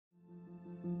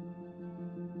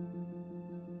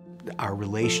Our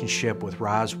relationship with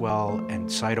Roswell and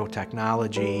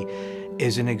Cytotechnology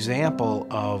is an example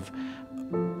of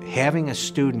having a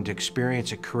student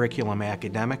experience a curriculum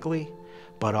academically,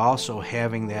 but also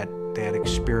having that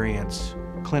experience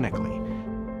clinically.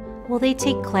 Well, they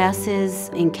take classes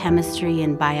in chemistry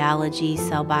and biology,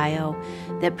 cell bio,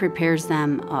 that prepares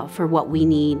them for what we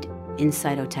need in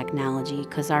cytotechnology,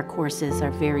 because our courses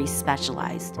are very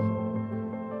specialized.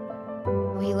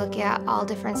 We look at all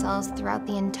different cells throughout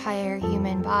the entire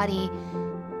human body.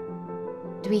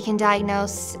 We can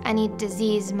diagnose any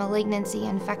disease, malignancy,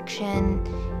 infection,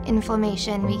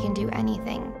 inflammation. We can do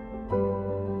anything.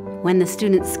 When the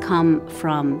students come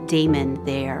from Daemen,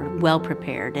 they are well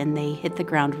prepared and they hit the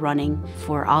ground running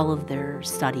for all of their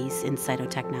studies in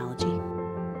cytotechnology.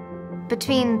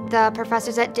 Between the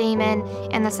professors at Daemen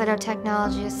and the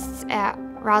cytotechnologists at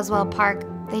Roswell Park,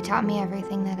 they taught me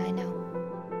everything that I know.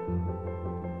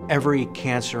 Every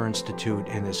cancer institute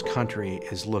in this country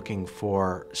is looking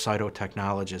for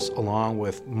cytotechnologists, along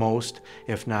with most,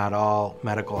 if not all,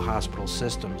 medical hospital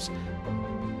systems.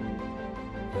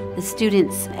 The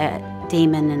students at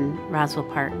Daemen and Roswell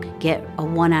Park get a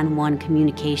one-on-one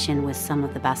communication with some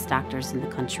of the best doctors in the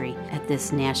country at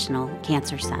this National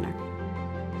Cancer Center.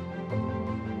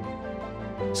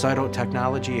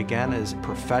 Cytotechnology, again, is a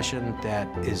profession that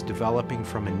is developing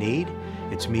from a need.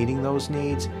 It's meeting those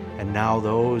needs, and now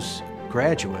those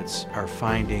graduates are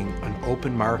finding an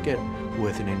open market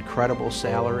with an incredible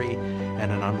salary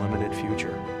and an unlimited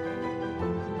future.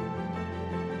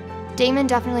 Daemen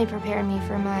definitely prepared me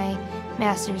for my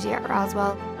master's year at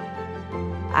Roswell.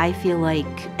 I feel like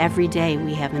every day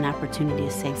we have an opportunity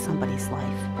to save somebody's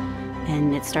life,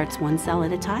 and it starts one cell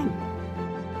at a time.